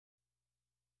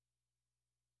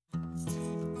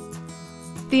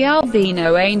The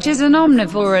albino angel is an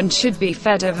omnivore and should be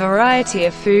fed a variety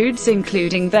of foods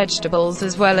including vegetables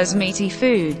as well as meaty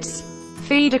foods.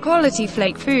 Feed a quality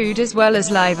flake food as well as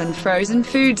live and frozen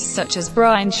foods such as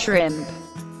brine shrimp,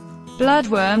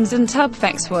 bloodworms and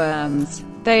tubfex worms.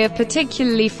 They are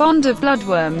particularly fond of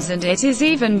bloodworms, and it is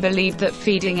even believed that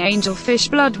feeding angelfish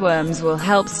bloodworms will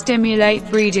help stimulate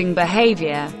breeding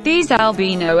behavior. These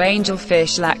albino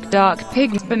angelfish lack dark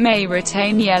pigments but may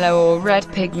retain yellow or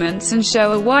red pigments and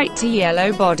show a white to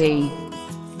yellow body.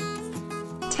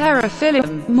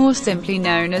 Pterophyllum, more simply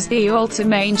known as the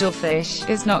altum angelfish,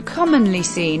 is not commonly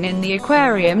seen in the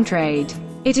aquarium trade.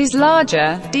 It is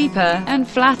larger, deeper, and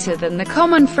flatter than the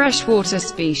common freshwater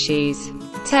species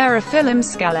Pterophyllum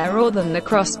scalare than the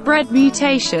crossbred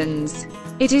mutations.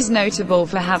 It is notable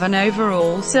for having an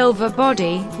overall silver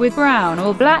body, with brown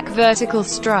or black vertical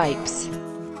stripes.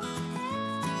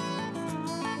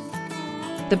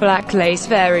 The black lace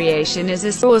variation is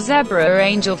a or zebra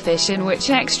angelfish in which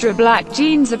extra black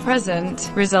genes are present,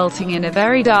 resulting in a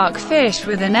very dark fish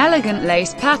with an elegant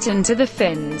lace pattern to the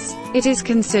fins. It is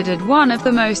considered one of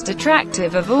the most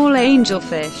attractive of all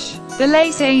angelfish. The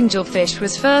lace angelfish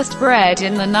was first bred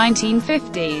in the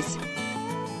 1950s.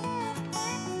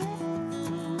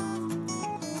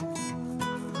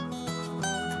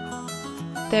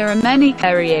 There are many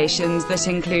variations that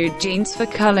include genes for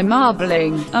color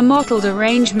marbling, a mottled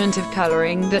arrangement of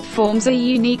coloring that forms a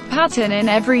unique pattern in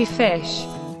every fish.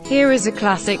 Here is a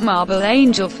classic marble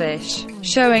angelfish,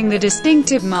 showing the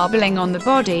distinctive marbling on the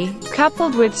body,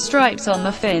 coupled with stripes on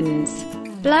the fins.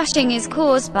 Blushing is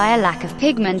caused by a lack of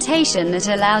pigmentation that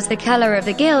allows the color of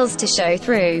the gills to show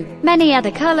through. Many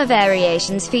other color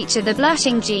variations feature the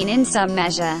blushing gene in some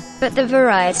measure, but the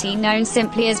variety known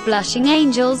simply as blushing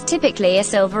angels typically are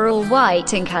silver or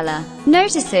white in color.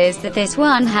 Notices that this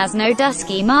one has no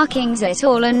dusky markings at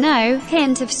all and no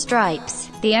hint of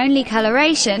stripes. The only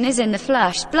coloration is in the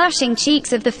flushed, blushing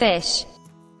cheeks of the fish.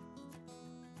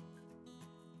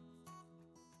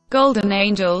 Golden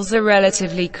angels are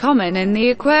relatively common in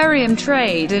the aquarium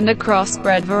trade and are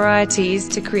crossbred varieties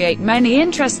to create many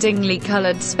interestingly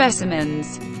colored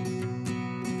specimens.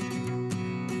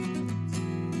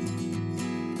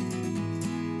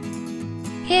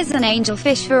 Here's an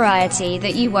angelfish variety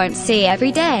that you won't see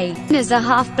every day. As a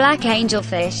half-black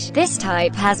angelfish, this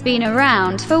type has been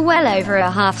around for well over a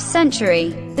half-century.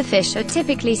 The fish are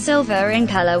typically silver in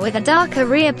color with a darker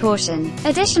rear portion.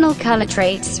 Additional color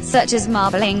traits, such as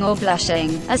marbling or blushing,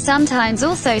 are sometimes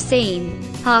also seen.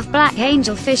 Half-black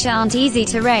angelfish aren't easy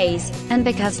to raise, and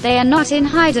because they are not in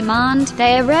high demand,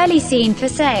 they are rarely seen for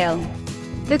sale.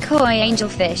 The koi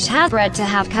angelfish has bred to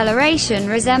have coloration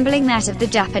resembling that of the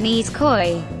Japanese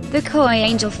koi. The koi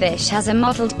angelfish has a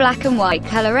mottled black and white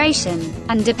coloration,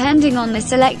 and depending on the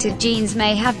selected genes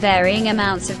may have varying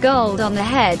amounts of gold on the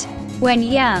head. When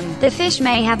young, the fish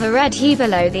may have a red hue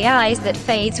below the eyes that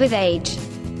fades with age.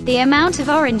 The amount of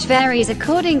orange varies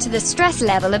according to the stress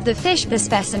level of the fish. The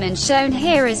specimen shown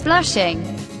here is blushing.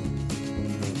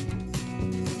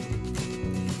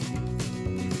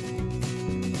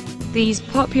 These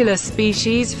popular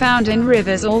species found in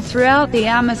rivers all throughout the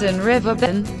Amazon River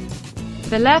basin.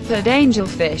 The leopard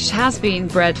angelfish has been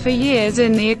bred for years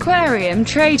in the aquarium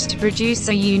trade to produce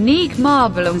a unique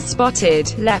marble and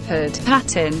spotted leopard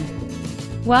pattern.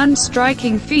 One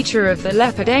striking feature of the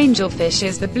leopard angelfish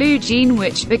is the blue gene,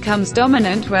 which becomes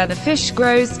dominant where the fish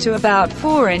grows to about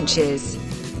 4 inches.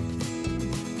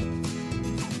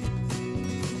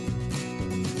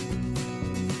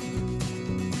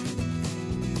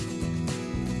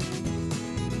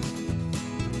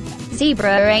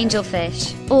 Zebra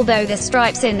angelfish. Although the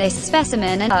stripes in this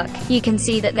specimen are dark, you can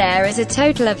see that there is a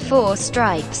total of 4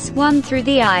 stripes, 1 through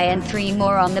the eye and 3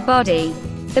 more on the body.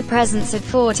 The presence of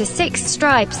 4 to 6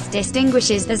 stripes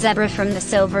distinguishes the zebra from the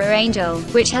silver angel,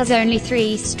 which has only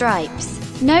 3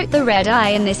 stripes. Note the red eye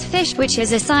in this fish, which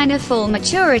is a sign of full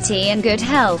maturity and good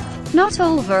health. Not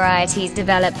all varieties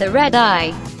develop the red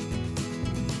eye.